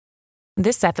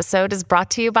This episode is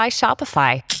brought to you by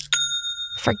Shopify.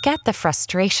 Forget the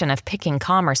frustration of picking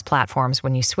commerce platforms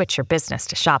when you switch your business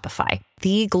to Shopify,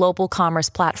 the global commerce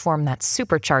platform that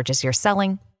supercharges your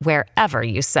selling wherever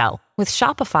you sell. With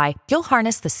Shopify, you'll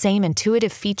harness the same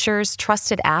intuitive features,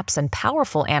 trusted apps, and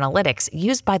powerful analytics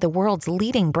used by the world's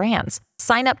leading brands.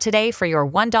 Sign up today for your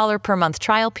 $1 per month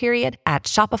trial period at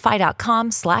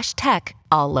shopify.com/tech,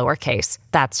 all lowercase.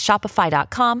 That's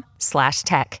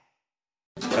shopify.com/tech.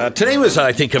 Today was,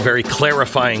 I think, a very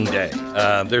clarifying day.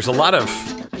 There's a lot of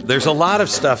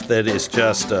stuff that is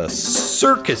just a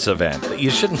circus event that you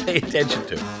shouldn't pay attention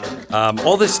to.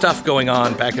 All this stuff going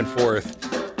on back and forth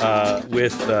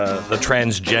with the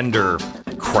transgender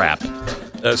crap.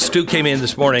 Stu came in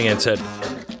this morning and said,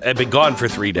 I'd been gone for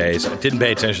 3 days. I didn't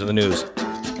pay attention to the news.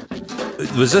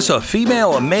 Was this a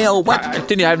female, a male? What? I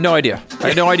have no idea. I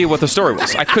had no idea what the story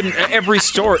was. I couldn't. Every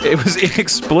story, it was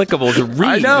inexplicable to read.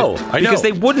 I know. Because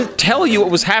they wouldn't tell you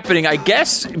what was happening. I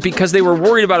guess because they were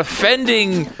worried about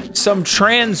offending some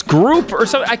trans group or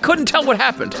something. I couldn't tell what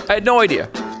happened. I had no idea.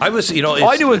 I was, all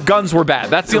I knew was guns were bad.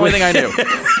 That's the only thing I knew.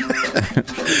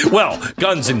 Well,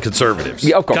 guns and conservatives.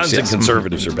 Yeah, of course, guns and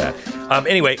conservatives are bad.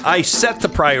 Anyway, I set the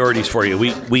priorities for you.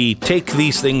 We take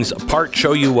these things apart,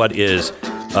 show you what is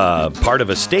part of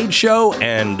a stage show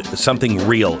and something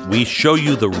real. We show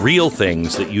you the real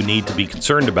things that you need to be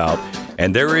concerned about.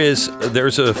 And there's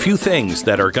a few things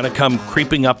that are going to come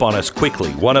creeping up on us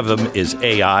quickly. One of them is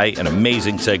AI, an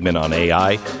amazing segment on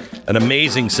AI, an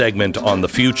amazing segment on the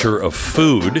future of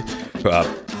food,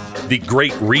 the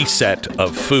great reset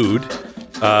of food.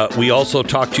 We also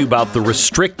talk to you about the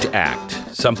Restrict Act,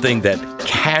 something that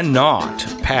cannot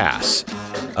pass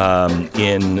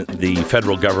in the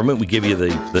federal government. We give you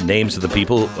the names of the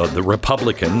people, the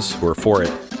Republicans who are for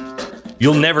it.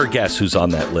 You'll never guess who's on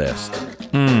that list.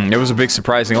 It was a big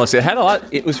surprising list. It had a lot.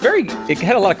 It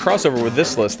had a lot of crossover with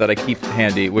this list that I keep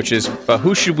handy, which is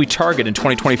who should we target in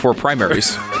 2024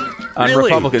 primaries on Really?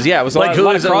 Republicans? Yeah, it was a lot of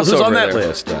crossover. Who's on that there.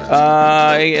 list?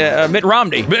 Mitt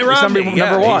Romney. Mitt Romney,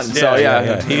 number one. So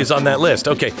he's on that list.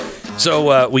 Okay,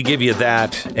 so we give you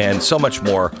that and so much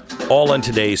more, all in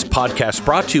today's podcast,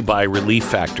 brought to you by Relief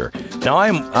Factor. Now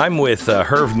I'm with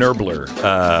Herv Nerbler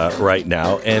right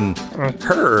now, and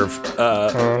Herv,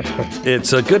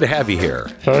 it's good to have you here.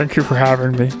 Thank you for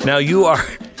having me. Now you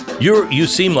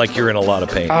seem like you're in a lot of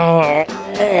pain.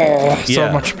 So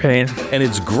much pain. And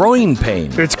it's groin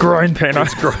pain. It's groin pain.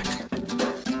 It's groin.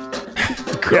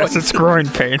 Yes, it's groin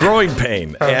pain. Groin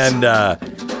pain. And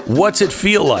what's it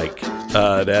feel like,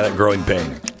 that growing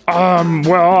pain?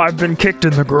 Well, I've been kicked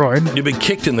in the groin. You've been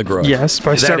kicked in the groin. Yes,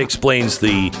 that explains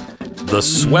the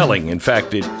swelling. In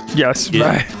fact,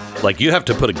 like you have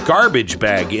to put a garbage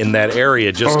bag in that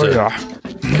area just to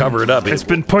cover it up. It's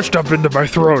been pushed up into my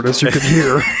throat, as you can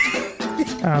hear,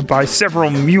 by several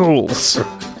mules.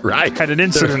 Right. Had an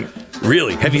incident.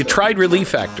 Really? Have you tried Relief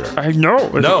Factor? I know.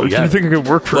 No, Do you think it could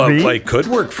work for me? Well, it could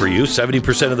work for you.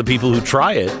 70% of the people who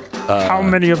try it. How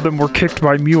many of them were kicked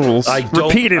by mules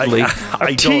repeatedly?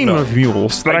 A team of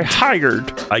mules that I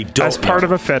hired as part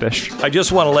of a fetish. I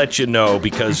just want to let you know,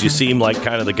 because you seem like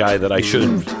kind of the guy that I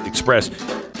should express.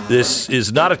 This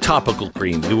is not a topical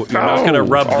cream. You're not going to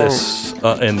rub this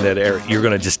in that area. You're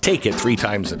going to just take it 3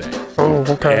 times a day. Oh,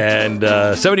 okay. And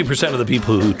 70% of the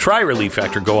people who try Relief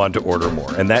Factor go on to order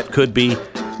more. And that could be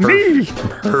me.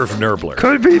 Herv Nerbler.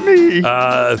 Could be me.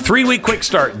 3-week quick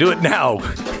start. Do it now.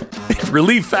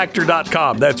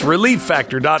 ReliefFactor.com. That's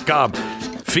ReliefFactor.com.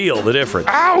 Feel the difference.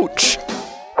 Ouch.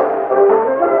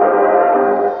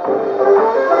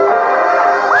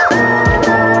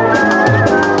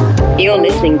 You're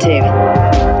listening to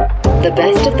the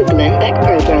best of the Glenn Beck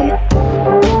program.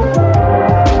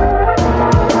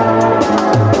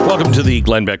 Welcome to the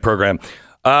Glenn Beck program.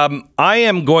 I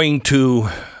am going to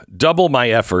double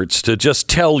my efforts to just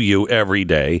tell you every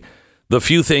day the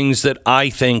few things that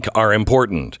I think are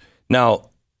important.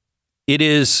 Now, it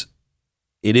is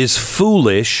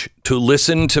foolish to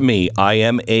listen to me.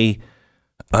 I'm a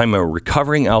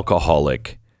recovering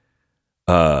alcoholic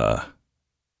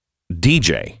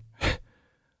DJ.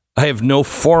 I have no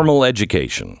formal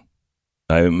education.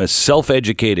 I'm a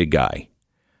self-educated guy.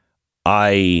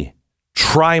 I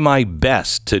try my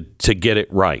best to get it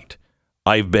right.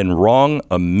 I've been wrong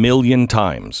a million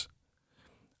times.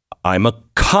 I'm a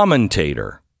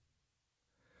commentator.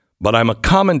 But I'm a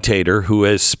commentator who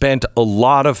has spent a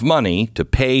lot of money to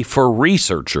pay for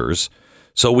researchers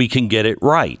so we can get it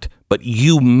right. But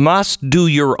you must do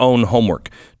your own homework.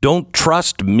 Don't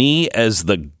trust me as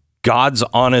the God's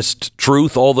honest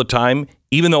truth all the time.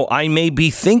 Even though I may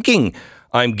be thinking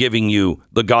I'm giving you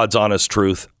the God's honest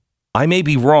truth, I may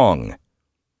be wrong.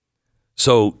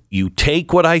 So you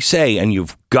take what I say and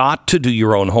you've got to do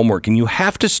your own homework, and you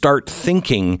have to start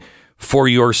thinking for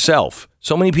yourself.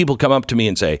 So many people come up to me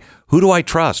and say, who do I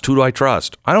trust? Who do I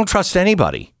trust? I don't trust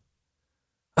anybody.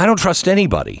 I don't trust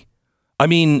anybody. I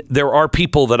mean, there are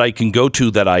people that I can go to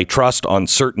that I trust on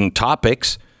certain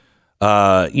topics.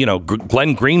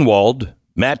 Glenn Greenwald,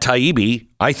 Matt Taibbi,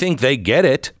 I think they get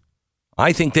it.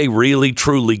 I think they really,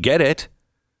 truly get it.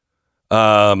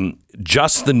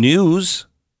 Just the News.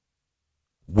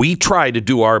 We try to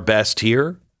do our best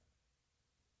here,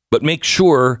 but make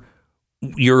sure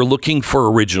you're looking for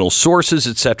original sources,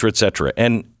 et cetera,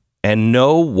 and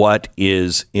know what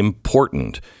is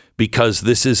important, because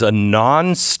this is a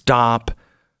nonstop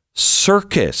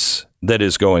circus that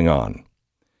is going on.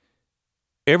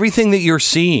 Everything that you're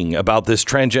seeing about this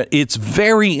transgender, it's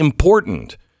very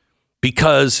important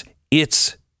because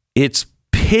it's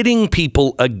pitting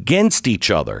people against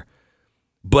each other.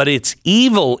 But it's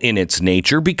evil in its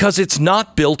nature because it's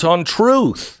not built on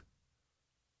truth.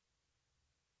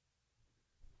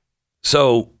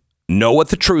 So know what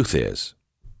the truth is.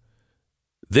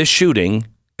 This shooting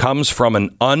comes from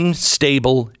an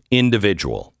unstable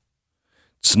individual.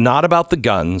 It's not about the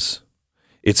guns.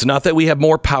 It's not that we have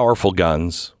more powerful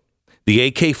guns. The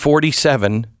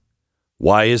AK-47,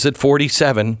 why is it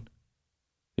 47?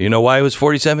 You know why it was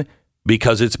 47?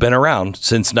 Because it's been around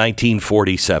since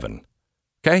 1947.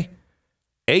 Okay?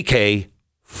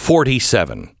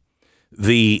 AK-47.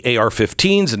 The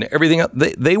AR-15s and everything else,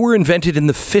 they were invented in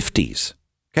the 50s.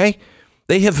 Okay?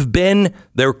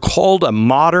 They're called a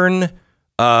modern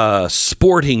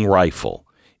sporting rifle.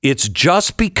 It's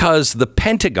just because the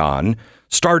Pentagon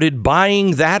started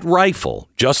buying that rifle,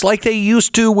 just like they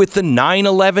used to with the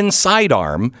 9/11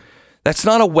 sidearm. That's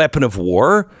not a weapon of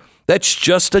war. That's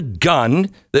just a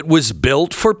gun that was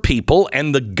built for people,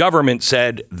 and the government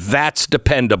said, that's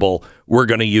dependable. We're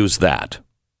going to use that.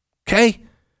 Okay?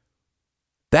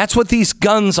 That's what these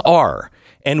guns are.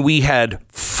 And we had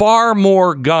far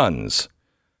more guns.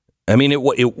 I mean,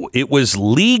 it was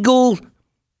legal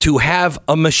to have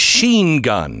a machine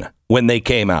gun when they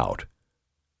came out.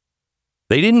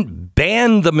 They didn't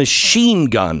ban the machine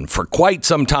gun for quite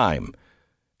some time.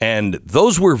 And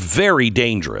those were very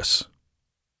dangerous.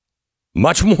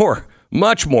 Much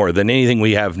more than anything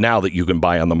we have now that you can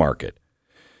buy on the market.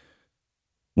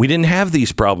 We didn't have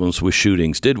these problems with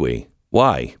shootings, did we?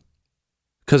 Why?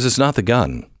 Because it's not the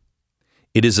gun.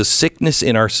 It is a sickness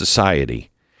in our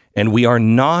society, and we are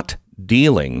not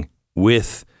dealing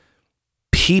with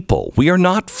people. We are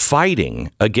not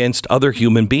fighting against other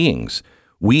human beings.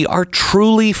 We are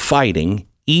truly fighting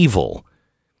evil.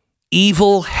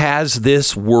 Evil has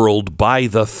this world by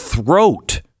the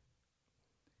throat.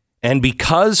 And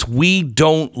because we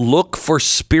don't look for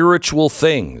spiritual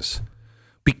things,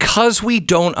 because we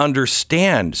don't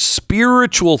understand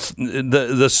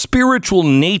the spiritual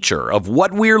nature of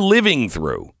what we're living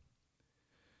through,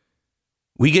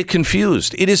 we get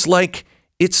confused. It's like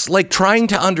trying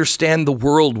to understand the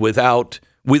world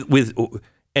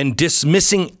and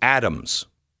dismissing atoms,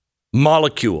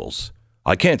 molecules.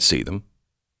 I can't see them.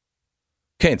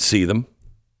 Can't see them.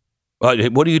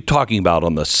 What are you talking about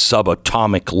on the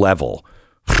subatomic level?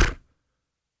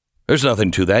 There's nothing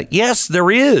to that. Yes,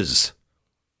 there is.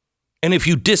 And if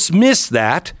you dismiss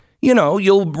that,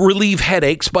 you'll relieve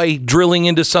headaches by drilling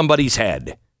into somebody's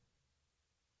head.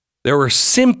 There are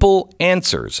simple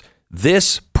answers.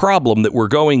 This problem that we're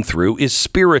going through is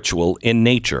spiritual in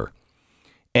nature.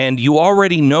 And you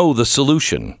already know the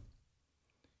solution.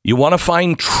 You want to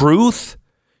find truth?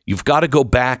 You've got to go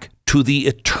back to the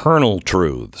eternal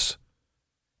truths.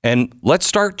 And let's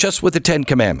start just with the 10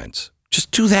 Commandments.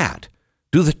 Just do that.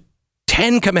 Do the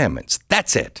 10 Commandments.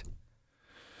 That's it.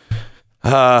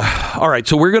 All right.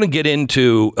 So we're going to get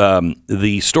into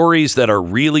the stories that are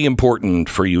really important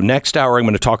for you. Next hour, I'm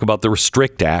going to talk about the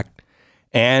Restrict Act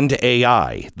and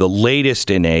AI, the latest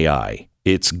in AI.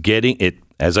 It's getting it,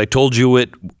 as I told you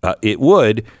it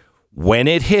would. When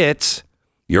it hits,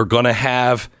 you're going to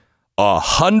have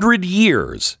 100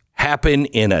 years happen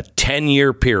in a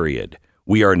 10-year period.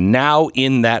 We are now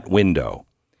in that window,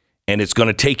 and it's going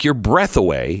to take your breath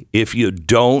away if you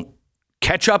don't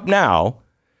catch up now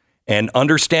and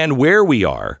understand where we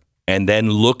are and then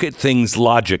look at things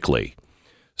logically.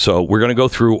 So we're going to go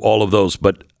through all of those,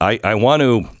 but I want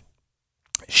to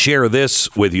share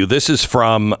this with you. This is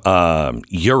from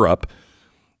Europe.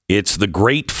 It's the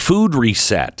Great Food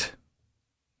Reset.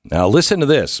 Now listen to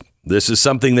this. This is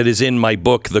something that is in my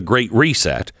book, The Great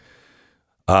Reset.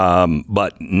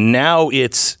 But now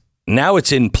it's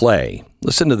in play.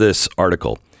 Listen to this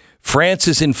article. France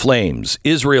is in flames.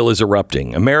 Israel is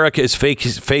erupting. America is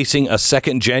facing a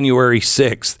second January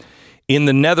 6th. In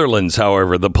the Netherlands,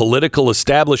 however, the political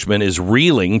establishment is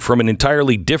reeling from an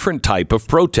entirely different type of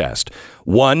protest,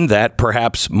 one that,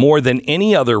 perhaps more than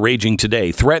any other raging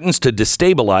today, threatens to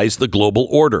destabilize the global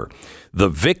order. The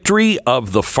victory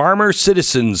of the farmer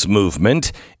citizens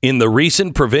movement in the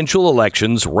recent provincial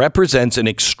elections represents an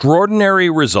extraordinary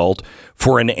result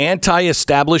for an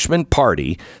anti-establishment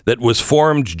party that was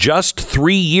formed just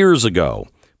 3 years ago.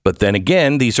 But then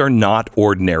again, these are not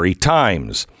ordinary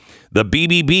times. The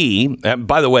BBB,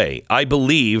 by the way, I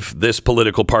believe this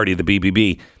political party, the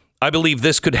BBB, I believe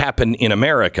this could happen in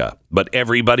America, but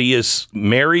everybody is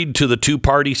married to the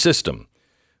two-party system.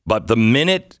 But the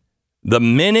minute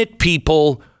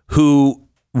people who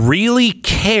really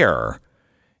care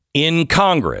in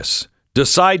Congress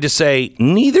decide to say,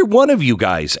 neither one of you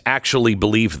guys actually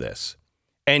believe this,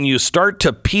 and you start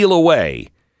to peel away,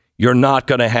 you're not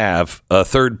going to have a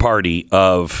third party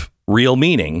of real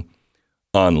meaning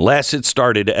unless it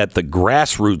started at the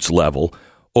grassroots level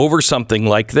over something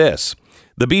like this.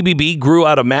 The BBB grew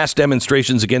out of mass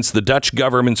demonstrations against the Dutch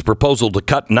government's proposal to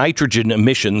cut nitrogen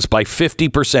emissions by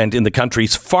 50% in the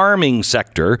country's farming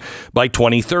sector by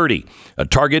 2030, a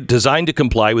target designed to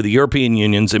comply with the European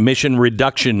Union's emission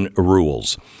reduction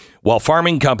rules. While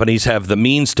farming companies have the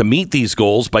means to meet these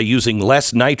goals by using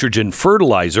less nitrogen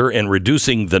fertilizer and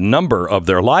reducing the number of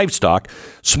their livestock,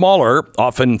 smaller,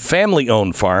 often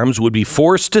family-owned farms would be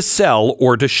forced to sell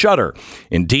or to shutter.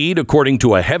 Indeed, according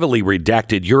to a heavily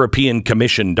redacted European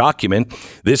Commission document,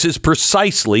 this is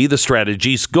precisely the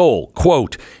strategy's goal.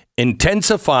 Quote,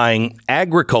 intensifying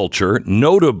agriculture,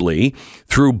 notably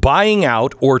through buying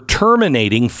out or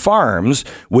terminating farms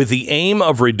with the aim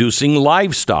of reducing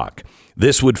livestock.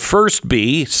 This would first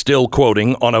be, still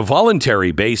quoting, on a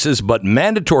voluntary basis, but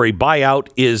mandatory buyout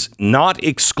is not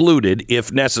excluded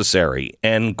if necessary,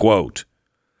 end quote.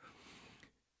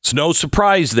 It's no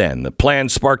surprise, then, the plan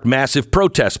sparked massive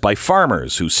protests by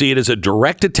farmers who see it as a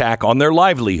direct attack on their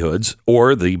livelihoods,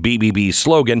 or the BBB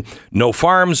slogan, no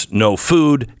farms, no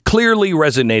food, clearly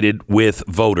resonated with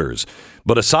voters.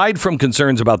 But aside from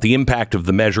concerns about the impact of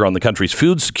the measure on the country's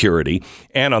food security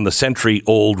and on the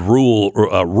century-old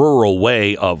rural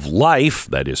way of life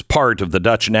that is part of the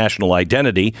Dutch national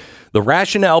identity, the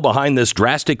rationale behind this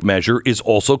drastic measure is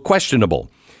also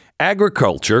questionable.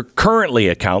 Agriculture currently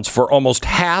accounts for almost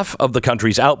half of the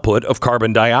country's output of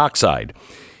carbon dioxide.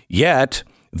 Yet,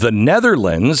 the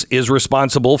Netherlands is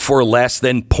responsible for less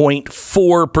than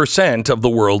 0.4% of the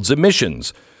world's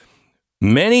emissions.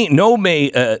 No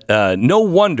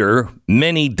wonder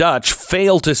many Dutch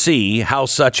fail to see how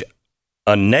such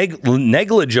a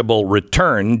negligible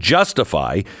return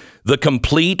justify the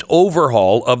complete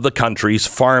overhaul of the country's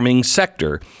farming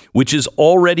sector, which is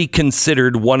already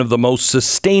considered one of the most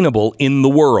sustainable in the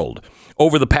world.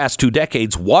 Over the past 2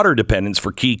 decades, water dependence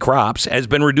for key crops has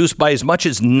been reduced by as much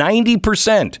as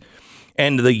 90%,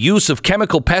 and the use of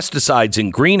chemical pesticides in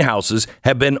greenhouses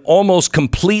have been almost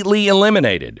completely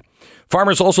eliminated.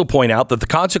 Farmers also point out that the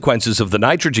consequences of the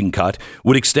nitrogen cut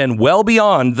would extend well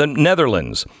beyond the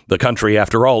Netherlands. The country,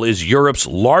 after all, is Europe's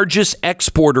largest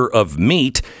exporter of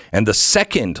meat and the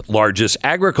second largest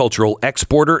agricultural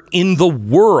exporter in the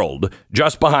world,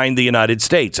 just behind the United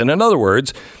States. And in other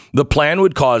words, the plan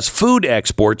would cause food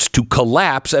exports to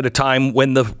collapse at a time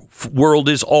when the world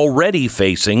is already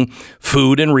facing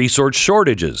food and resource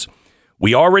shortages.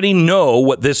 We already know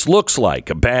what this looks like.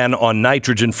 A ban on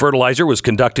nitrogen fertilizer was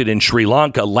conducted in Sri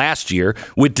Lanka last year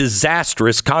with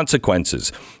disastrous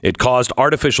consequences. It caused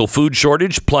artificial food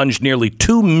shortage, plunged nearly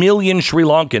 2 million Sri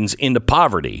Lankans into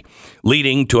poverty,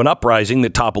 leading to an uprising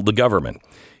that toppled the government.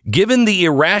 Given the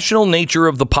irrational nature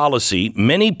of the policy,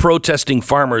 many protesting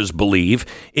farmers believe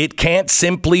it can't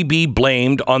simply be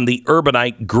blamed on the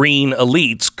urbanite green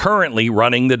elites currently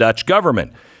running the Dutch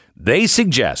government. They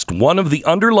suggest one of the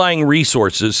underlying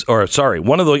reasons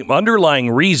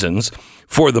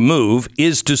for the move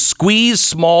is to squeeze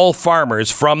small farmers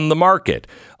from the market,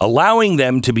 allowing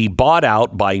them to be bought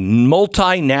out by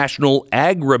multinational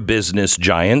agribusiness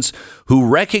giants who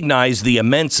recognize the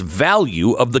immense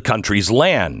value of the country's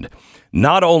land.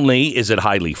 Not only is it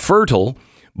highly fertile,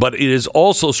 but it is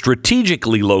also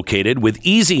strategically located with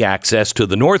easy access to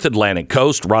the North Atlantic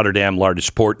coast, Rotterdam,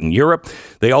 largest port in Europe.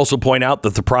 They also point out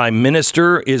that the Prime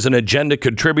Minister is an agenda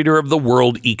contributor of the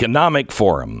World Economic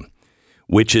Forum,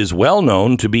 which is well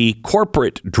known to be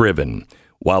corporate-driven,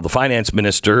 while the Finance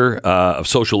Minister of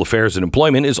Social Affairs and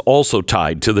Employment is also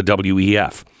tied to the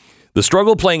WEF. The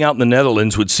struggle playing out in the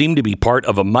Netherlands would seem to be part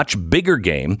of a much bigger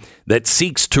game that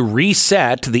seeks to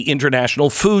reset the international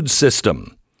food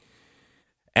system.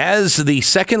 As the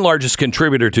second largest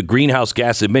contributor to greenhouse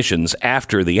gas emissions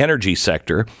after the energy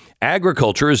sector,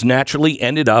 agriculture has naturally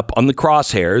ended up on the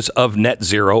crosshairs of net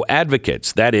zero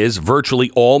advocates. That is,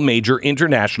 virtually all major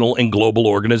international and global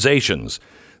organizations.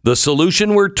 The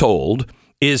solution, we're told,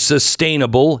 is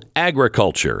sustainable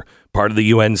agriculture, part of the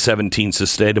UN 17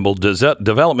 Sustainable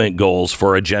Development Goals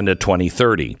for Agenda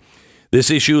 2030. This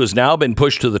issue has now been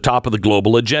pushed to the top of the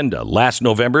global agenda. Last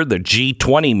November, the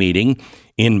G20 meeting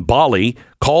in Bali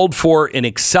called for an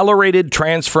accelerated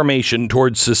transformation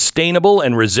towards sustainable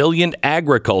and resilient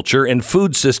agriculture and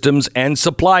food systems and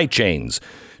supply chains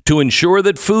to ensure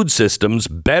that food systems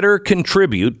better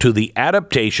contribute to the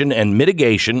adaptation and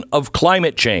mitigation of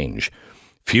climate change.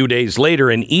 Few days later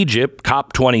in Egypt,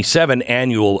 COP27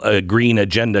 annual Green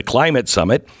Agenda Climate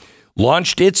Summit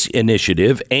launched its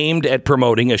initiative aimed at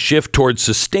promoting a shift towards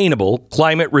sustainable,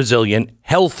 climate-resilient,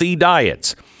 healthy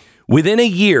diets. Within a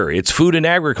year, its Food and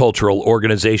Agricultural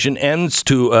Organization aims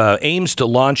to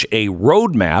launch a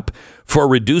roadmap for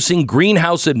reducing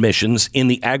greenhouse emissions in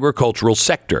the agricultural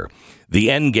sector. The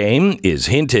end game is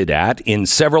hinted at in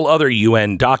several other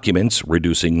UN documents: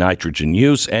 reducing nitrogen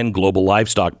use and global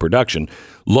livestock production,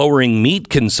 lowering meat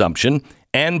consumption,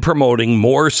 and promoting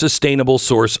more sustainable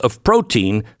source of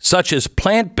protein, such as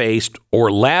plant-based or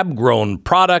lab-grown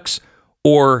products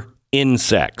or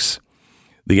insects.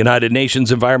 The United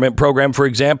Nations Environment Program, for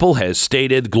example, has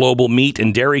stated global meat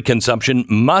and dairy consumption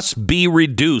must be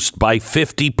reduced by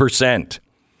 50%.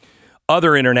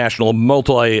 Other international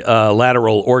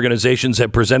multilateral organizations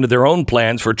have presented their own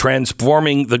plans for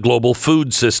transforming the global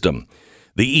food system.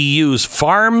 The EU's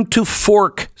Farm to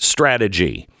Fork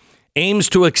strategy aims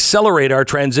to accelerate our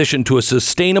transition to a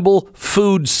sustainable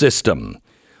food system.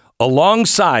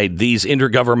 Alongside these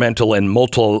intergovernmental and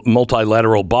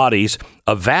multilateral bodies,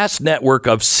 a vast network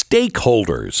of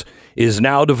stakeholders is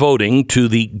now devoting to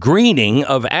the greening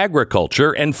of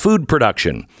agriculture and food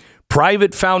production.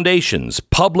 Private foundations,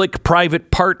 public-private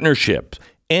partnerships,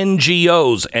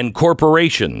 NGOs, and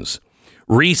corporations.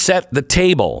 Reset the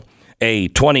Table, a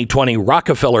 2020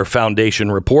 Rockefeller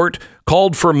Foundation report,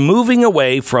 called for moving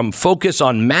away from focus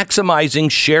on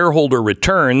maximizing shareholder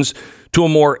returns to a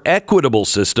more equitable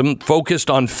system focused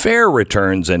on fair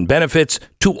returns and benefits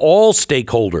to all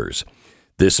stakeholders.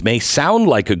 This may sound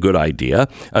like a good idea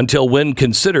until one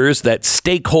considers that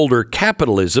stakeholder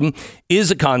capitalism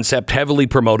is a concept heavily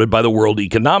promoted by the World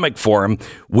Economic Forum,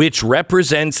 which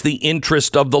represents the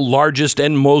interest of the largest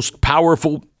and most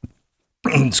powerful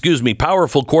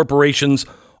corporations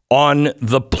on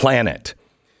the planet.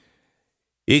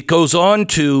 It goes on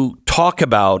to talk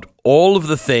about all of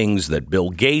the things that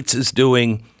Bill Gates is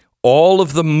doing, all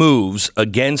of the moves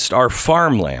against our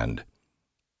farmland.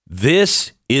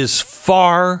 This is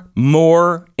far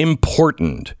more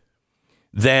important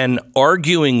than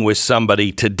arguing with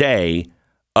somebody today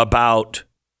about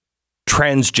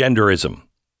transgenderism.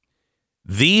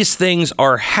 These things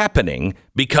are happening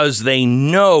because they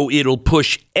know it'll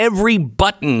push every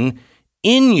button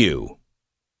in you,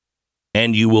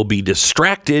 and you will be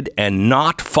distracted and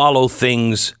not follow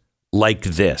things like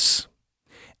this.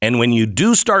 And when you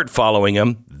do start following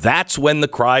them, that's when the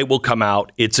cry will come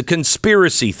out. It's a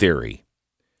conspiracy theory.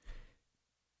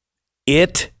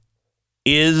 It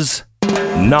is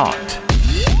not.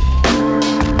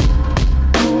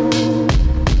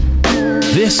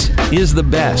 This is the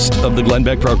best of the Glenn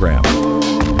Beck program.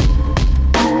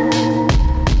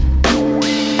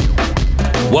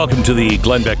 Welcome to the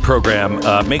Glenn Beck program.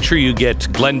 Make sure you get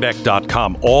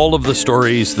glennbeck.com. All of the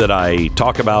stories that I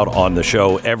talk about on the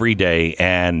show every day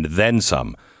and then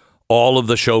some. All of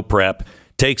the show prep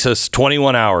takes us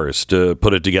 21 hours to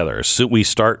put it together. So we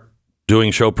start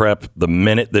doing show prep the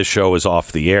minute this show is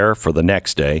off the air for the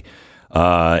next day.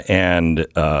 And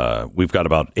we've got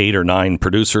about 8 or 9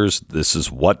 producers. This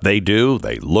is what they do.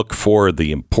 They look for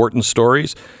the important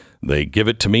stories. They give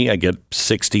it to me. I get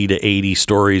 60 to 80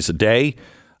 stories a day.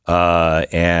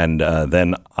 And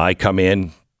then I come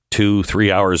in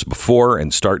 2-3 hours before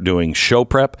and start doing show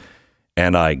prep.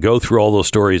 And I go through all those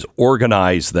stories,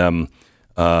 organize them,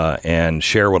 and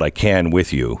share what I can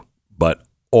with you. But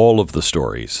all of the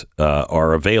stories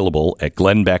are available at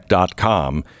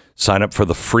glennbeck.com. Sign up for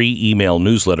the free email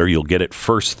newsletter. You'll get it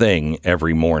first thing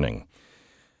every morning.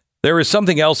 There is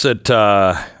something else that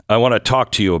I want to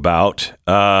talk to you about,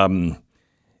 and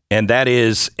that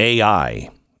is AI.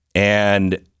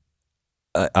 And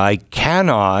I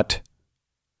cannot...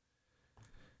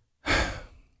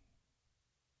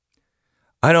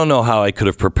 I don't know how I could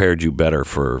have prepared you better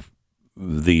for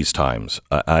these times.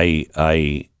 I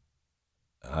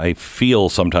feel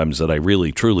sometimes that I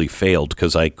really, truly failed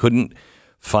because I couldn't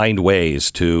find ways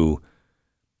to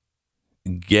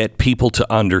get people to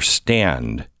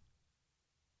understand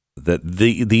that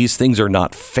these things are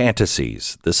not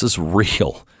fantasies. This is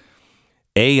real.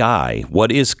 AI,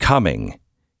 what is coming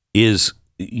is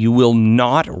you will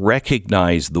not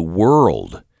recognize the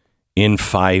world in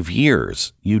 5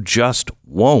 years. You just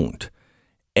won't.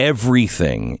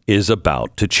 Everything is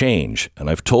about to change. And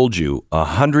I've told you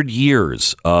 100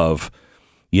 years of,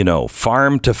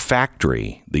 farm to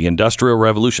factory, the Industrial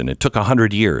Revolution. It took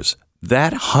 100 years.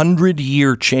 That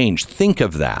 100-year change, think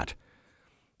of that.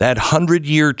 That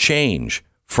 100-year change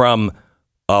from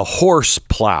a horse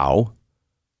plow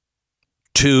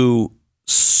to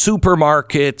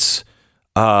supermarkets,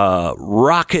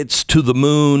 rockets to the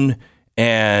moon,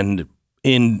 and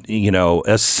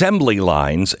assembly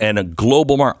lines and a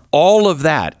global market, all of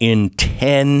that in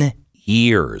 10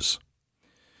 years.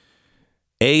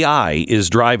 AI is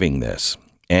driving this.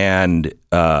 And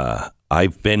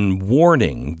I've been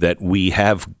warning that we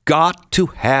have got to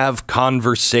have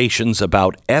conversations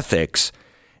about ethics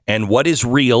and what is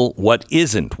real, what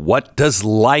isn't. What does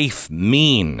life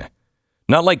mean?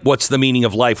 Not like, what's the meaning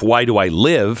of life? Why do I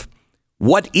live?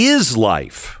 What is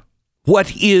life?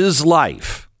 What is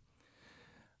life?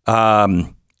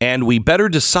 And we better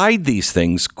decide these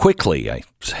things quickly. I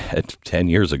said 10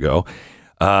 years ago.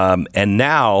 And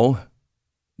now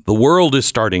the world is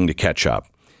starting to catch up.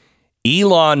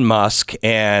 Elon Musk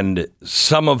and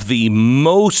some of the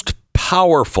most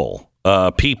powerful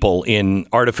people in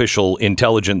artificial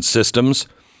intelligence systems,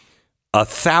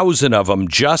 1,000 of them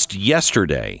just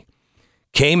yesterday,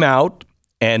 came out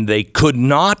and they could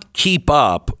not keep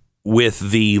up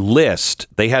with the list.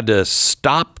 They had to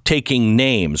stop taking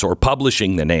names or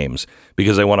publishing the names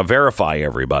because they want to verify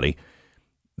everybody.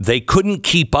 They couldn't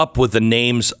keep up with the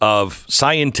names of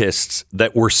scientists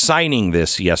that were signing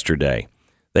this yesterday.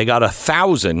 They got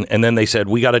 1,000 and then they said,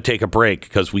 we got to take a break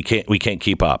because we can't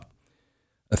keep up.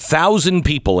 1,000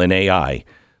 people in AI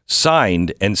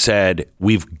signed and said,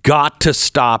 we've got to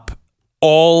stop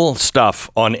all stuff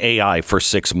on AI for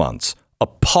 6 months. A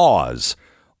pause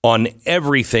on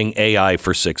everything AI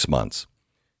for 6 months.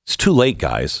 It's too late,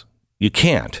 guys. You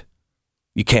can't.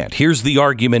 Here's the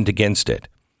argument against it.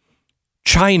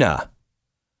 China,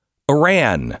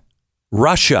 Iran,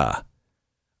 Russia.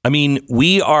 I mean,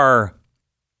 we are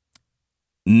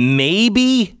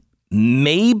maybe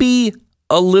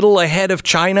a little ahead of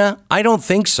China. I don't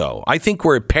think so. I think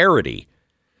we're at parity.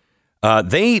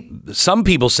 Some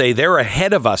people say they're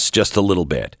ahead of us just a little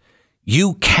bit.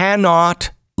 You cannot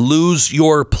lose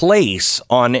your place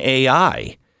on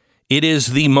AI. It is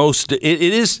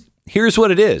here's what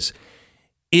it is.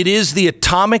 It is the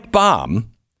atomic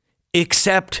bomb,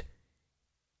 except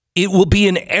it will be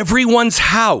in everyone's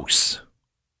house.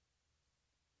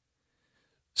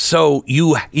 So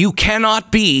you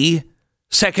cannot be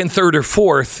second, third, or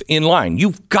fourth in line.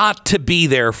 You've got to be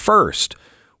there first.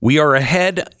 We are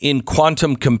ahead in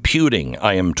quantum computing,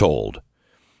 I am told.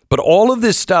 But all of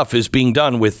this stuff is being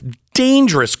done with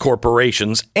dangerous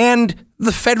corporations and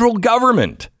the federal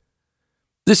government.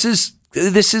 This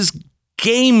is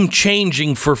game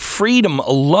changing for freedom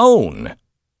alone.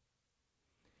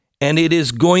 And it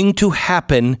is going to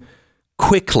happen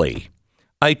quickly.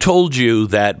 I told you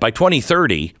that by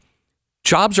 2030,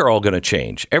 jobs are all going to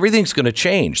change. Everything's going to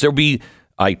change. There'll be,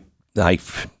 I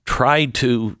tried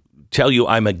to tell you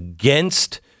I'm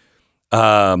against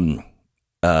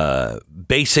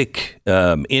basic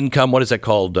income. What is that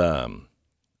called?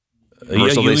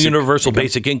 Universal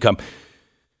basic income.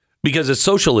 Because it's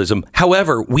socialism.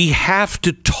 However, we have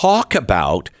to talk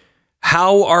about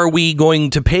how are we going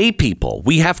to pay people.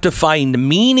 We have to find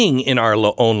meaning in our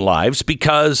own lives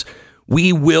because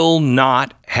we will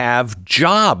not have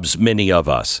jobs, many of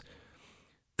us.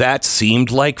 That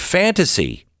seemed like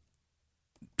fantasy.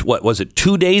 What was it,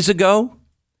 2 days ago?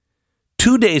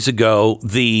 2 days ago,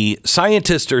 the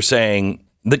scientists are saying,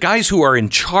 the guys who are in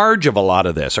charge of a lot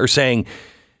of this are saying,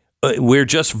 we're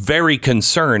just very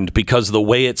concerned because the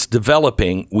way it's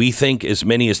developing, we think as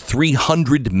many as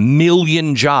 300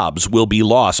 million jobs will be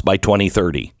lost by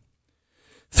 2030.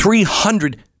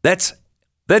 300, that's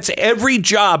every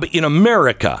job in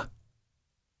America.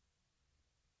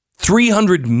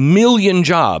 300 million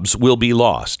jobs will be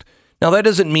lost. Now, that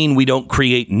doesn't mean we don't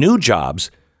create new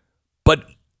jobs, but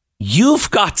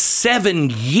you've got 7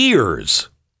 years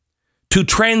to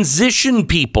transition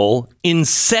people in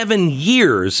 7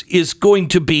 years is going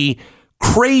to be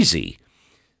crazy.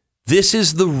 This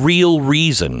is the real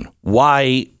reason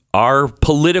why our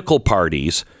political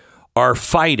parties are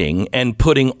fighting and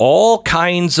putting all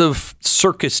kinds of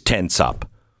circus tents up.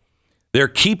 They're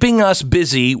keeping us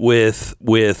busy with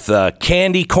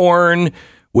candy corn,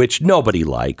 which nobody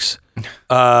likes,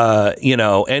 and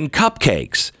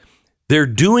cupcakes. They're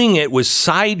doing it with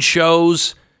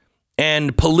sideshows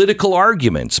and political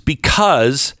arguments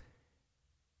because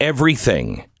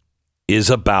everything is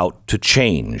about to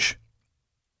change.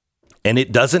 And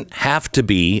it doesn't have to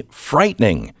be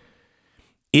frightening.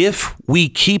 If we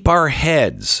keep our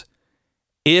heads,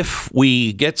 if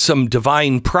we get some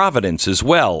divine providence as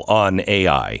well on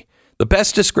AI, the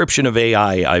best description of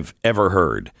AI I've ever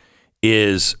heard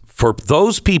is for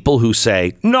those people who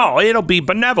say, no, it'll be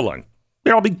benevolent.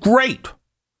 It'll be great.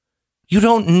 You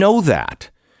don't know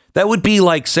that. That would be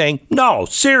like saying, no,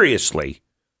 seriously.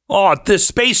 Oh, the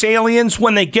space aliens,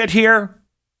 when they get here,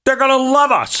 they're going to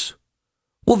love us.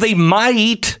 Well, they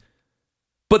might,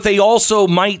 but they also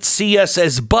might see us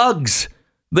as bugs.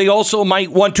 They also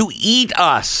might want to eat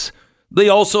us. They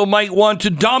also might want to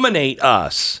dominate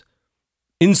us,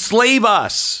 enslave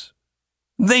us.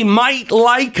 They might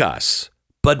like us,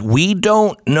 but we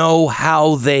don't know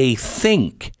how they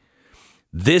think.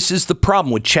 This is the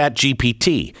problem with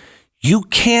ChatGPT. You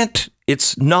can't,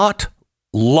 it's not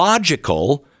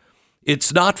logical.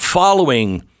 It's not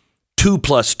following 2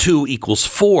 + 2 =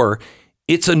 4.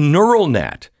 It's a neural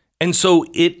net. And so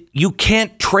you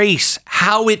can't trace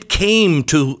how it came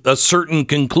to a certain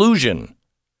conclusion.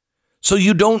 So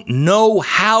you don't know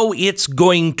how it's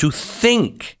going to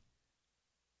think.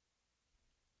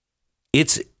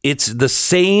 It's the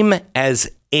same as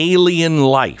alien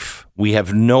life. We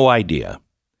have no idea.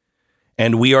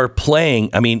 And we are playing.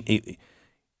 I mean,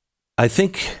 I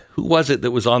think, who was it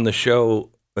that was on the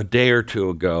show a day or two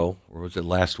ago, or was it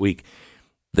last week,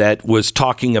 that was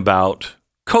talking about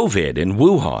COVID in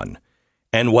Wuhan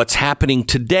and what's happening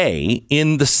today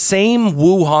in the same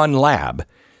Wuhan lab.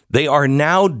 They are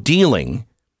now dealing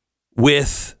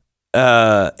with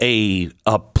a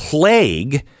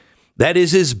plague that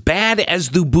is as bad as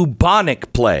the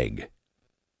bubonic plague.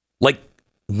 Like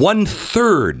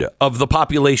 1/3 of the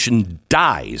population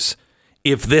dies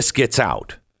if this gets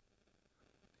out.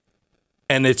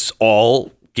 And it's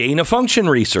all gain of function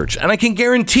research. And I can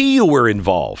guarantee you we're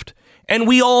involved. And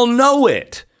we all know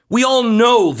it. We all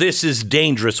know this is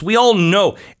dangerous. We all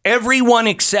know, everyone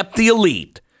except the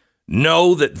elite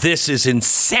know that this is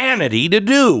insanity to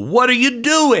do. What are you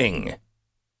doing?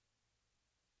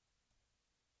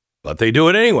 But they do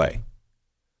it anyway.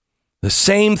 The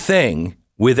same thing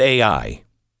with AI.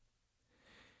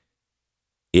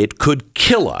 It could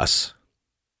kill us,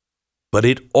 but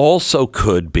it also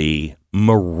could be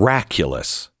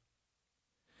miraculous.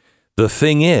 The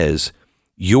thing is,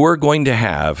 you're going to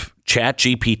have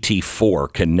ChatGPT 4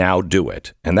 can now do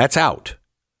it, and that's out.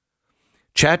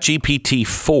 ChatGPT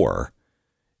 4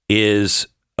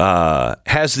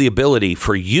 has the ability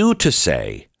for you to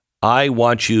say, I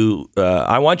want you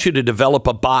to develop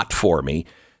a bot for me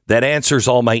that answers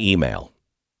all my email,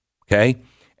 okay,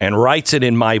 and writes it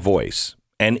in my voice,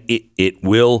 and it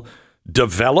will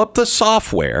develop the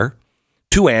software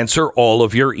to answer all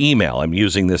of your email. I'm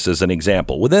using this as an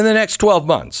example. Within the next 12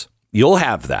 months, you'll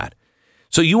have that.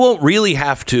 So you won't really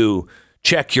have to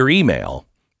check your email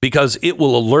because it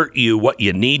will alert you what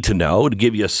you need to know to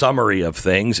give you a summary of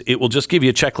things. It will just give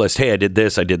you a checklist. Hey, I did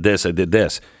this, I did this, I did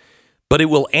this. But it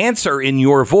will answer in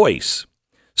your voice.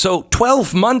 So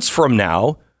 12 months from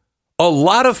now, a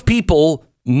lot of people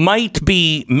might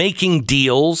be making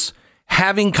deals,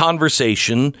 having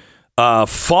conversation,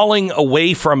 falling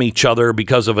away from each other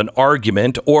because of an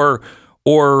argument,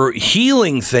 or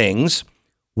healing things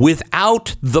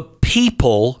without the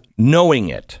people knowing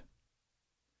it.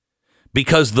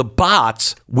 Because the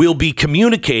bots will be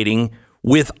communicating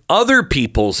with other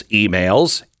people's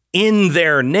emails in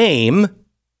their name,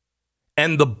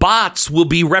 and the bots will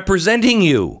be representing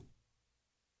you.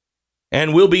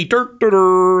 And we'll be,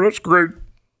 that's great.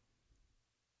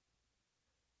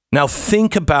 Now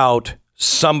think about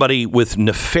somebody with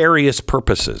nefarious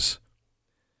purposes.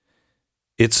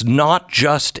 It's not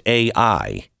just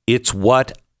AI. It's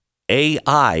what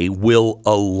AI will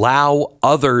allow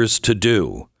others to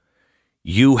do.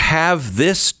 You have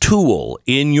this tool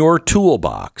in your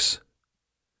toolbox.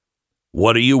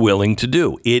 What are you willing to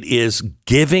do? It is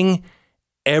giving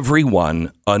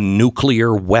everyone a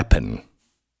nuclear weapon.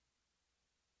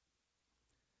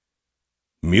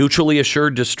 Mutually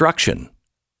assured destruction.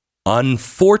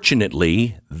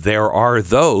 Unfortunately, there are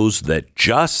those that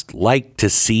just like to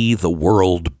see the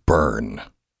world burn.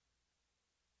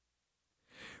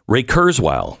 Ray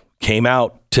Kurzweil came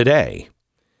out today.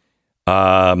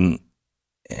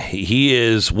 He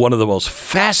is one of the most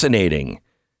fascinating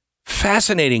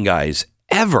guys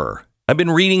ever. I've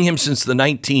been reading him since the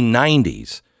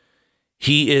 1990s.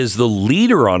 He is the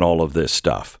leader on all of this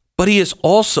stuff, but he is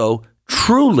also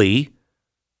truly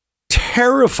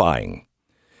terrifying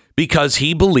because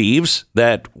he believes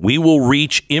that we will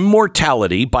reach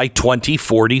immortality by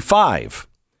 2045.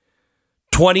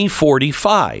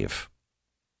 2045.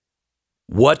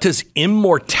 What does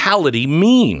immortality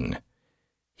mean?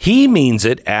 He means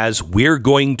it as we're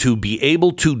going to be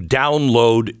able to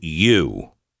download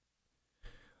you,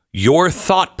 your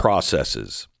thought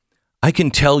processes. I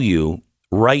can tell you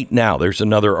right now, there's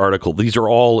another article. These are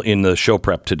all in the show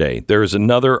prep today. There's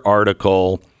another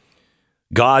article,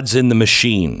 God's in the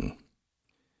Machine.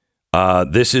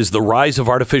 This is the rise of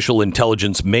artificial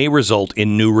intelligence may result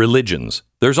in new religions.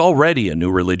 There's already a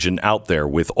new religion out there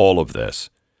with all of this.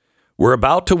 We're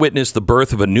about to witness the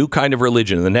birth of a new kind of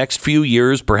religion. In the next few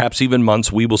years, perhaps even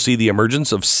months, we will see the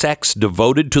emergence of sects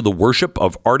devoted to the worship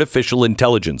of artificial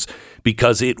intelligence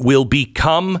because it will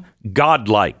become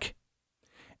godlike.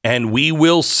 And we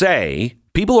will say,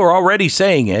 people are already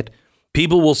saying it,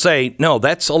 people will say, no,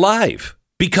 that's alive.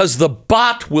 Because the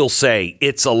bot will say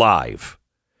it's alive.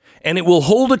 And it will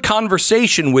hold a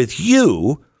conversation with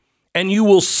you, and you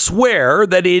will swear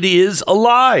that it is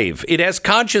alive. It has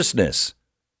consciousness.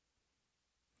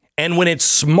 And when it's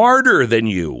smarter than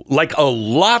you, like a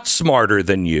lot smarter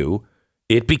than you,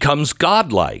 it becomes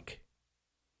godlike.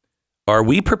 Are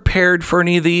we prepared for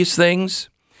any of these things?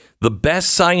 The best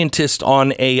scientist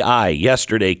on AI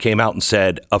yesterday came out and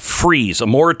said a freeze, a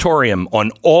moratorium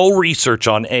on all research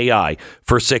on AI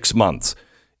for 6 months.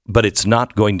 But it's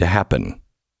not going to happen.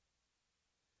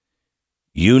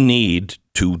 You need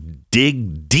to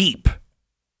dig deep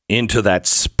into that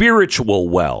spiritual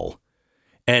well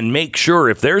and make sure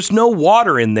if there's no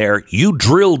water in there, you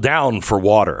drill down for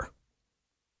water.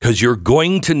 Because you're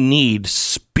going to need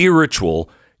spiritual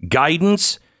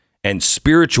guidance and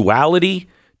spirituality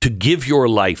to give your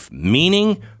life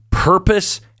meaning,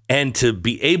 purpose, and to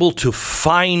be able to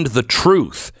find the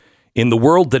truth in the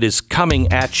world that is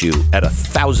coming at you at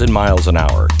 1,000 miles an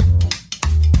hour.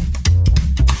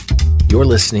 You're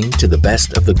listening to the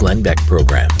Best of the Glenn Beck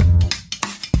program.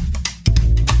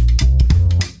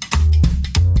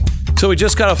 So we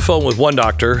just got off the phone with one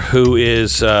doctor who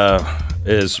is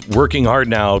working hard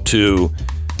now to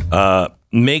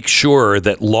make sure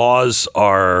that laws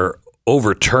are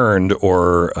overturned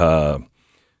or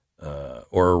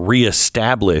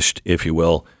reestablished, if you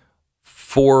will,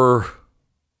 for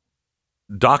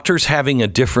doctors having a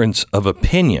difference of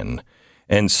opinion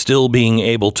and still being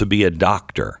able to be a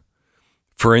doctor.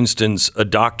 For instance, a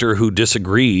doctor who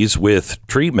disagrees with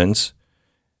treatments,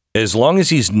 as long as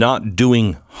he's not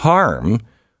doing harm,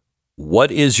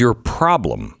 what is your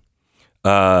problem? We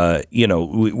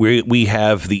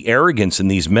have the arrogance in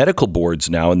these medical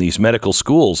boards now in these medical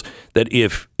schools that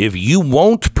if you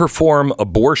won't perform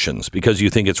abortions because you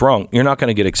think it's wrong, you're not going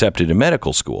to get accepted in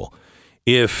medical school.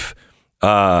 If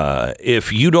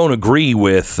you don't agree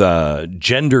with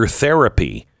gender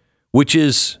therapy, which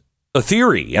is a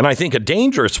theory, and I think a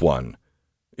dangerous one,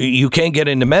 you can't get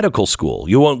into medical school.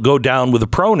 You won't go down with the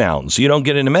pronouns. You don't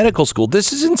get into medical school.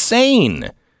 This is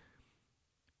insane.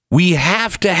 We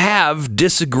have to have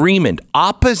disagreement,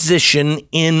 opposition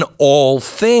in all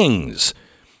things.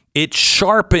 It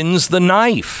sharpens the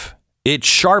knife. It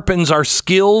sharpens our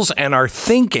skills and our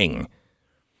thinking.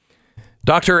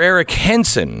 Dr. Eric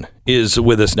Hensen is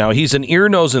with us now. He's an ear,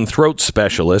 nose, and throat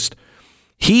specialist.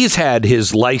 He's had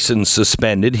his license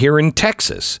suspended here in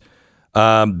Texas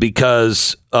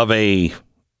because of a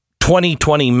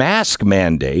 2020 mask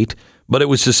mandate, but it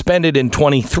was suspended in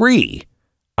 23.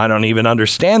 I don't even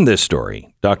understand this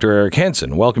story. Dr. Eric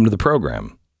Hensen, welcome to the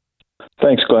program.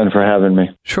 Thanks, Glenn, for having me.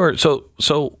 Sure. So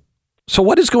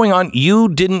what is going on? You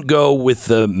didn't go with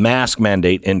the mask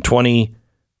mandate in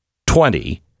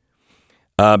 2020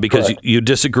 because you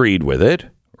disagreed with it,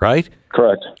 right?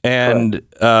 Correct. And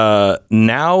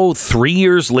now, 3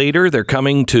 years later, they're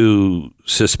coming to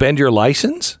suspend your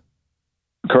license?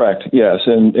 Correct. Yes.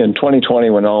 In 2020,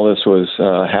 when all this was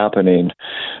happening,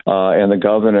 and the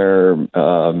governor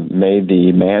made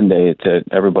the mandate that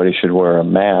everybody should wear a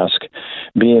mask,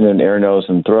 being an ear, nose,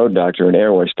 and throat doctor, an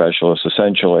airway specialist,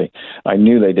 essentially, I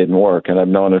knew they didn't work, and I've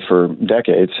known it for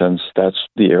decades since that's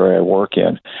the area I work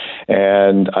in.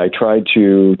 And I tried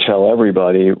to tell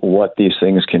everybody what these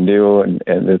things can do and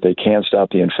that they can stop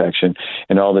the infection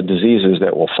and all the diseases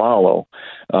that will follow,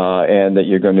 and that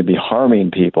you're going to be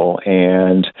harming people.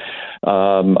 And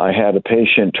I had a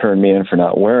patient turn me in for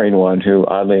not wearing one who,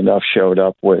 oddly enough, showed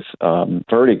up with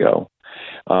vertigo,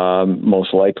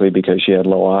 most likely because she had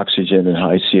low oxygen and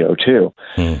high CO2.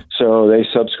 So they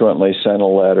subsequently sent a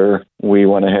letter. We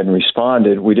went ahead and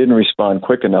responded. We didn't respond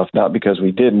quick enough, not because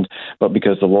we didn't, but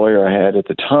because the lawyer I had at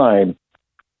the time,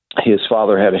 his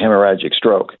father had a hemorrhagic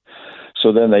stroke.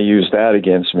 So then they used that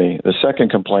against me. The second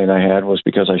complaint I had was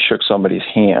because I shook somebody's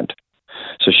hand.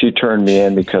 So she turned me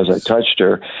in because I touched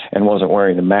her and wasn't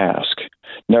wearing a mask.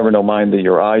 Never mind that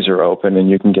your eyes are open and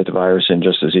you can get the virus in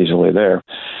just as easily there.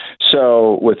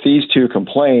 So with these two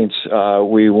complaints,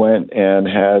 we went and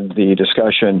had the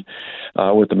discussion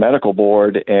with the medical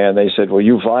board, and they said, well,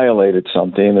 you violated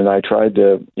something. And I tried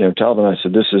to tell them, I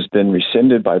said, this has been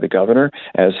rescinded by the governor,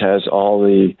 as has all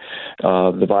the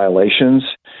violations.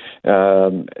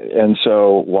 And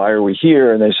so why are we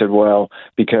here? And they said, well,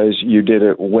 because you did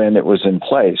it when it was in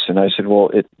place. And I said, well,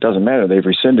 it doesn't matter. They've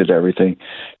rescinded everything,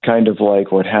 kind of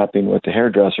like what happened with the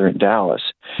hairdresser in Dallas.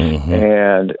 Mm-hmm.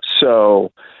 And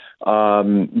so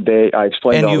I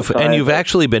explained and you've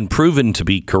actually been proven to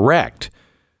be correct.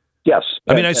 Yes.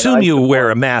 I mean, I assume you wear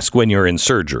a mask when you're in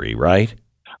surgery, right?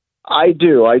 I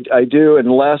do. I do,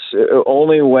 unless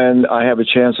only when I have a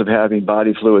chance of having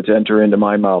body fluids enter into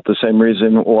my mouth. The same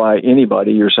reason why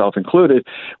anybody, yourself included,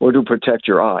 would to protect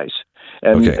your eyes.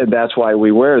 And that's why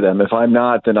we wear them. If I'm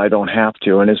not, then I don't have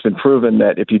to. And it's been proven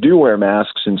that if you do wear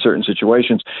masks in certain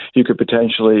situations, you could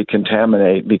potentially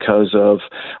contaminate because of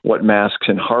what masks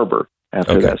can harbor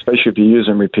after that, especially if you use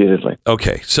them repeatedly.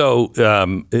 Okay. So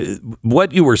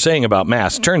what you were saying about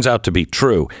masks turns out to be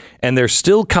true, and they're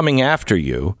still coming after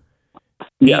you.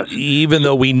 Yes. Even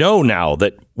though we know now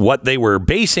that what they were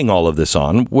basing all of this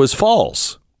on was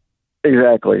false.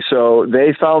 Exactly. So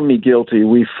they found me guilty.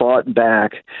 We fought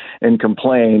back and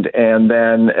complained. And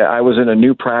then I was in a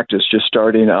new practice just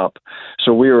starting up.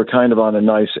 So we were kind of on a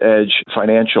nice edge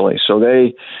financially. So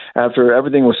they, after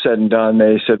everything was said and done,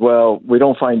 they said, well, we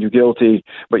don't find you guilty,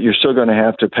 but you're still going to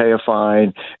have to pay a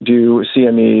fine, do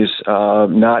CMEs,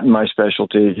 not in my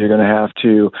specialty. You're going to have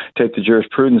to take the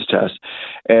jurisprudence test.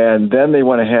 And then they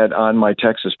went ahead on my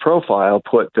Texas profile,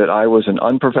 put that I was an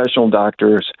unprofessional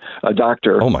doctor.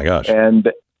 Oh, my gosh. And,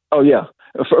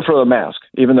 for the mask,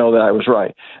 even though that I was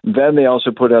right. Then they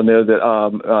also put on there that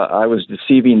I was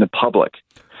deceiving the public,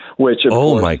 which, of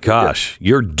course, my gosh,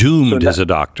 you're doomed as a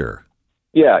doctor.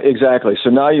 Yeah, exactly. So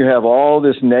now you have all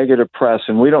this negative press,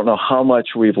 and we don't know how much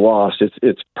we've lost.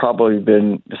 It's probably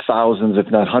been thousands, if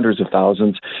not hundreds of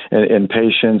thousands, in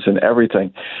patients and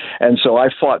everything. And so I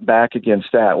fought back against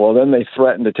that. Well, then they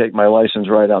threatened to take my license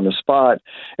right on the spot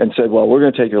and said, well, we're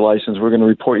going to take your license. We're going to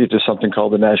report you to something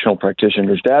called the National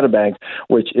Practitioners Data Bank,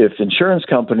 which if insurance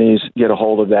companies get a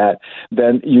hold of that,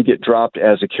 then you get dropped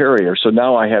as a carrier. So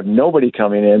now I have nobody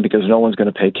coming in because no one's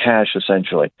going to pay cash,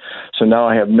 essentially. So now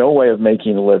I have no way of making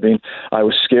a living. I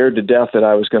was scared to death that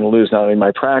I was going to lose not only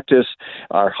my practice,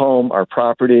 our home, our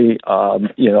property.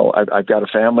 I've got a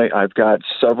family. I've got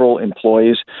several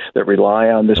employees that rely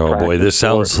on this. Oh boy, this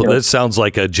sounds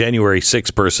like a January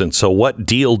 6th person. So what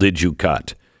deal did you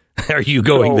cut? Are you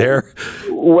going there?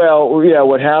 Well, yeah,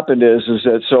 what happened is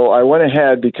that so I went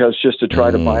ahead because just to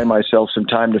try to buy myself some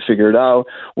time to figure it out,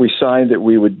 we signed that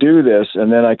we would do this,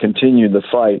 and then I continued the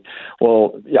fight.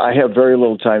 Well, I have very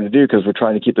little time to do because we're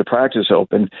trying to keep the practice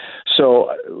open.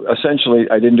 So essentially,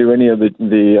 I didn't do any of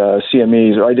the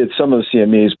CMEs, or I did some of the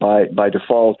CMEs by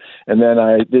default, and then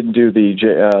I didn't do the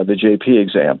JP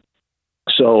exam.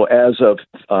 So as of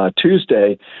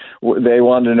Tuesday, they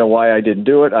wanted to know why I didn't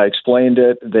do it. I explained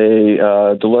it. They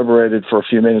deliberated for a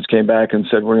few minutes, came back and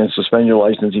said, we're going to suspend your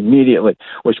license immediately,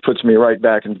 which puts me right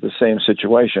back into the same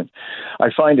situation. I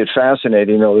find it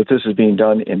fascinating, though, that this is being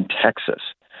done in Texas.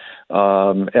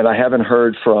 And I haven't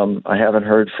heard from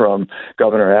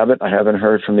Governor Abbott. I haven't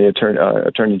heard from the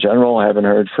Attorney General. I haven't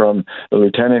heard from the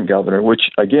Lieutenant Governor, which,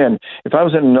 again, if I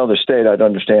was in another state, I'd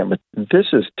understand. But this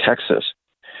is Texas.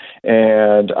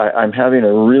 And I'm having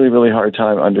a really, really hard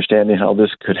time understanding how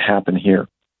this could happen here.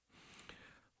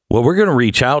 Well, we're going to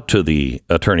reach out to the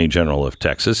Attorney General of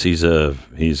Texas. He's a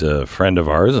friend of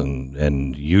ours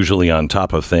and usually on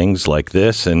top of things like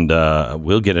this. And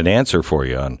we'll get an answer for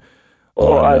you on.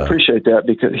 I appreciate that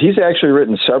because he's actually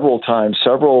written several times.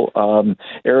 Several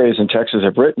areas in Texas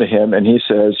have written to him, and he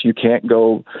says you can't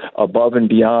go above and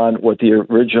beyond what the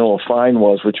original fine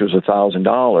was, which was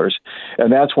 $1,000,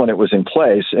 and that's when it was in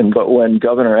place. But when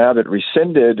Governor Abbott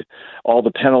rescinded all the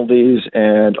penalties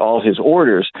and all his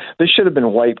orders, this should have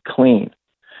been wiped clean.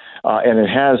 And it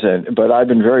hasn't. But I've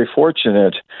been very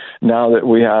fortunate now that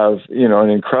we have, an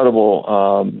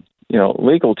incredible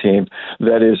legal team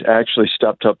that is actually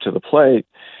stepped up to the plate,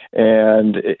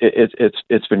 and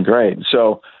it's been great.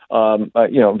 So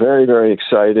very, very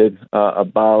excited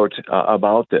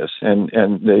about this. And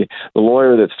the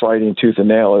lawyer that's fighting tooth and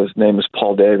nail, his name is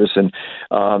Paul Davis, and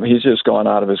he's just gone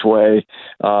out of his way.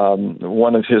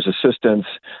 One of his assistants,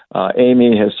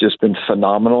 Amy, has just been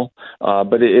phenomenal.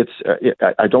 But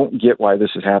I don't get why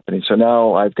this is happening. So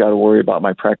now I've got to worry about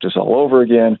my practice all over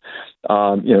again.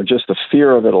 Just the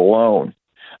fear of it alone.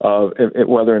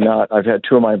 Whether or not I've had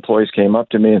two of my employees came up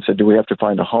to me and said, "Do we have to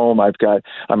find a home?"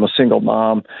 I'm a single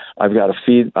mom. I've got to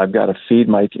feed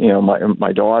my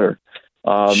my daughter.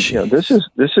 This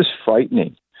is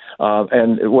frightening.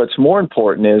 And what's more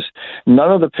important is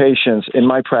none of the patients in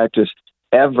my practice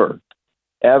ever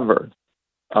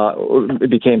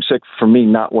became sick from me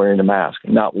not wearing a mask.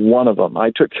 Not one of them.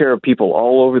 I took care of people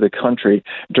all over the country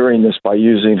during this by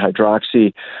using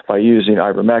hydroxy, by using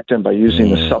ivermectin, by using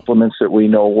the supplements that we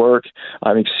know work.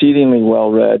 I'm exceedingly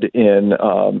well read in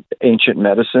ancient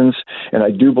medicines, and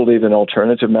I do believe in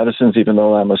alternative medicines, even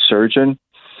though I'm a surgeon.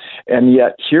 And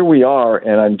yet here we are,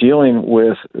 and I'm dealing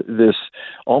with this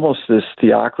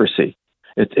theocracy.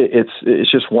 It's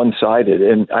just one-sided,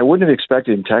 and I wouldn't have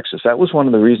expected in Texas. That was one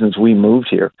of the reasons we moved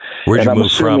here. Where'd you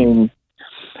move from?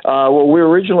 Well, we were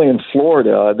originally in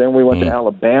Florida. Then we went to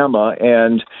Alabama,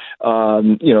 and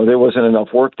there wasn't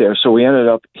enough work there, so we ended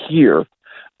up here.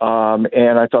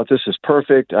 And I thought, this is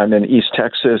perfect. I'm in East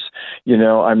Texas.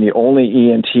 I'm the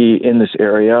only ENT in this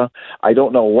area. I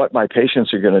don't know what my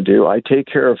patients are going to do. I take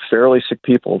care of fairly sick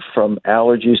people, from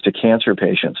allergies to cancer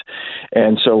patients.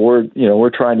 And so we're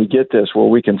trying to get this where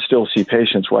we can still see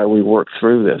patients while we work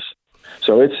through this.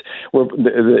 So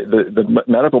the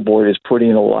medical board is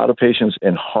putting a lot of patients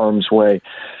in harm's way.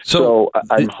 So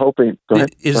I'm hoping. Go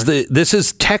ahead. This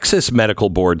is Texas Medical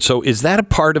Board. So is that a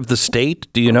part of the state?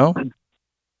 Do you know?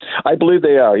 I believe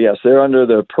they are. Yes, they're under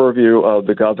the purview of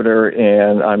the governor,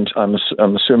 and I'm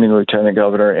assuming the lieutenant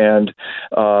governor and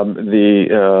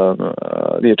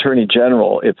the attorney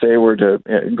general. If they were to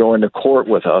go into court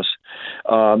with us,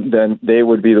 then they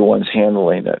would be the ones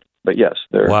handling it. But yes,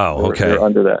 they're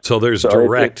under that. So there's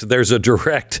a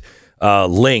direct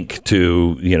link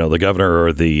to the governor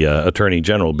or the attorney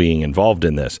general being involved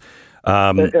in this.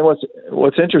 And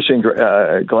what's interesting,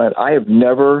 Glenn, I have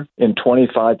never in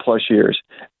 25 plus years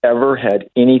ever had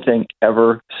anything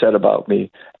ever said about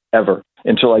me ever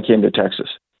until I came to Texas.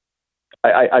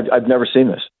 I've never seen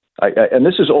this. And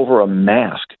this is over a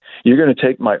mask. You're going to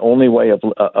take my only way of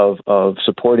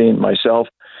supporting myself,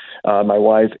 my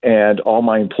wife, and all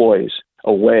my employees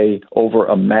away over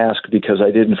a mask because I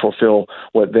didn't fulfill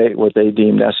what they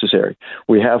deemed necessary.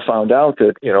 We have found out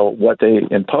that what they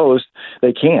imposed,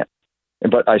 they can't.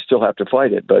 But I still have to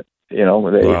fight it. But they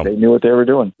knew what they were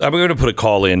doing. I'm going to put a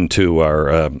call into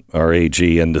our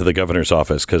AG and to the governor's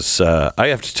office because I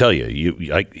have to tell you,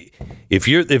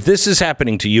 if this is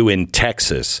happening to you in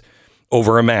Texas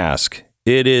over a mask,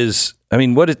 it is. I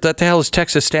mean, what the hell does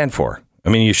Texas stand for? I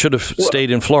mean, you should have stayed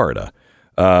in Florida.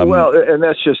 And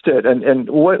that's just it. And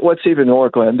what's even more,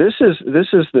 Glenn, this is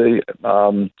the,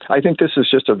 I think this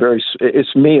is just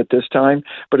it's me at this time,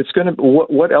 but it's going to,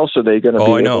 what else are they going to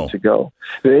be able to go?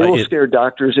 They will scare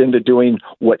doctors into doing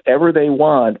whatever they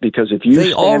want because if you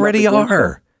They already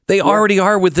are. They already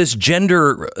are with this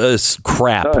gender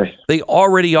crap. They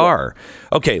already are.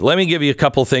 Okay, let me give you a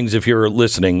couple things if you're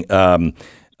listening.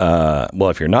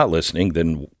 If you're not listening,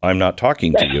 then I'm not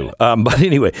talking to you. But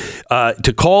anyway,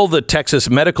 to call the Texas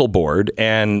Medical Board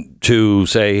and to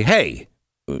say, hey,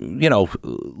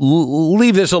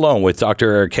 leave this alone with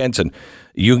Dr. Eric Hensen.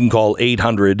 You can call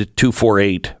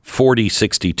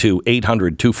 800-248-4062,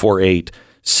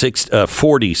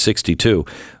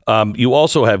 800-248-4062. You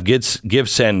also have Give,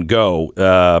 Send, Go.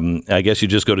 I guess you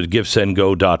just go to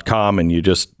givesendgo.com and you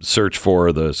just search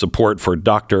for the support for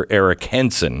Dr. Eric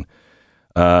Hensen.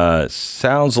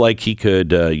 Sounds like he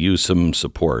could use some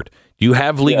support. Do you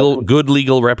have good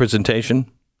legal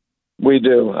representation? We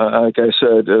do. Like I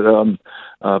said,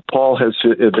 Paul has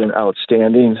been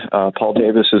outstanding. Paul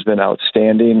Davis has been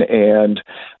outstanding, and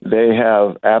they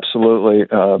have absolutely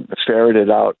ferreted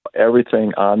out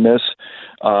everything on this.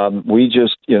 We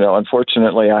just,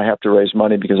 unfortunately, I have to raise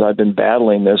money because I've been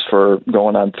battling this for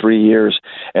going on 3 years,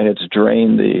 and it's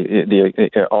drained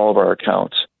all of our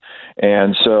accounts.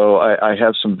 And so I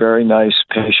have some very nice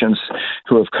patients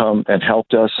who have come and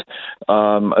helped us.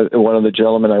 One of the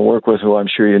gentlemen I work with, who I'm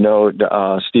sure you know,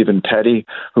 Stephen Petty,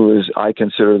 who is, I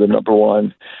consider, the number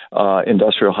one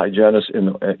industrial hygienist in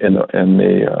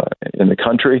the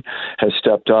country, has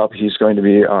stepped up. He's going to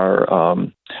be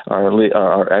our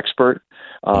expert.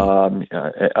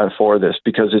 for this,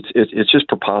 because it's just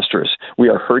preposterous. We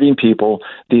are hurting people.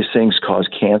 These things cause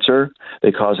cancer.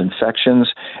 They cause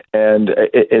infections, and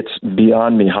it's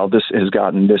beyond me how this has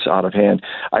gotten this out of hand.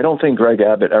 I don't think Greg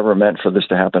Abbott ever meant for this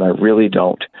to happen. I really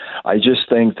don't. I just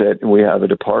think that we have a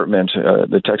department,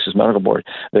 the Texas Medical Board,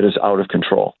 that is out of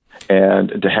control, and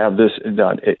to have this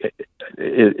done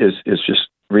is just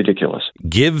ridiculous.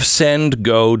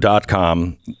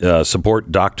 GiveSendGo.com.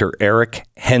 Support Dr. Eric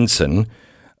Hensen.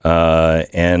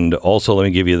 And also, let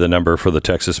me give you the number for the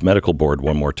Texas Medical Board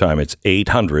one more time. It's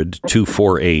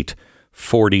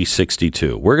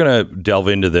 800-248-4062. We're going to delve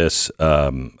into this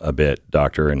a bit,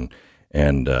 Doctor,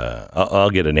 and I'll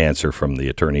get an answer from the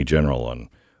Attorney General on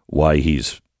why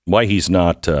he's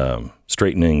not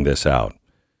straightening this out.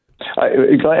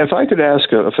 If I could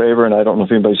ask a favor, and I don't know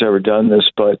if anybody's ever done this,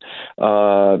 but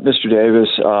Mr. Davis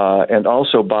and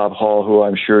also Bob Hall, who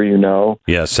I'm sure you know.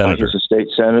 Yeah, Senator. He's a state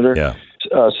senator. Yeah.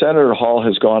 Senator Hall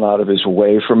has gone out of his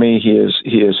way for me. He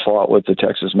has fought with the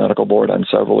Texas Medical Board on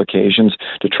several occasions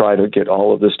to try to get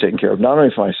all of this taken care of, not only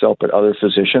for myself, but other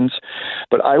physicians.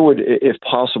 But I would, if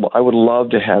possible, I would love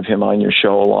to have him on your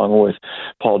show along with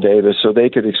Paul Davis so they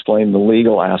could explain the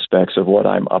legal aspects of what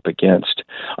I'm up against.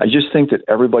 I just think that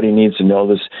everybody needs to know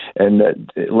this, and that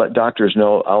let doctors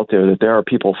know out there that there are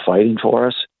people fighting for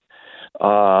us.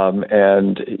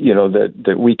 And you know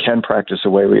that we can practice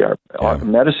the way we are. Yeah.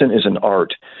 Medicine is an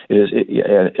art. It is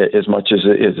as much as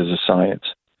it is a science.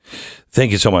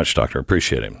 Thank you so much, Doctor.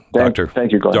 Appreciate it. Thank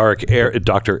you, Glenn.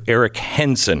 Dr. Eric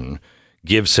Hensen,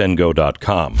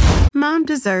 GiveSendGo.com. Mom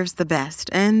deserves the best,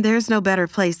 and there's no better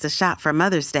place to shop for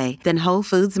Mother's Day than Whole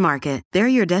Foods Market. They're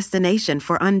your destination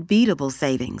for unbeatable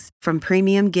savings, from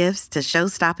premium gifts to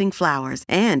show-stopping flowers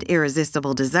and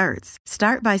irresistible desserts.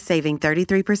 Start by saving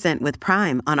 33% with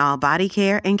Prime on all body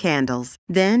care and candles.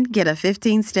 Then get a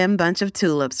 15-stem bunch of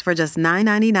tulips for just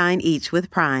 $9.99 each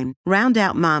with Prime. Round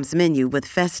out Mom's menu with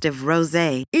festive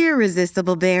rosé,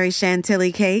 irresistible berry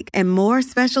chantilly cake, and more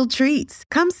special treats.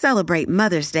 Come celebrate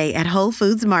Mother's Day at Whole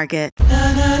Foods Market. Na,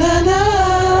 na, na, na.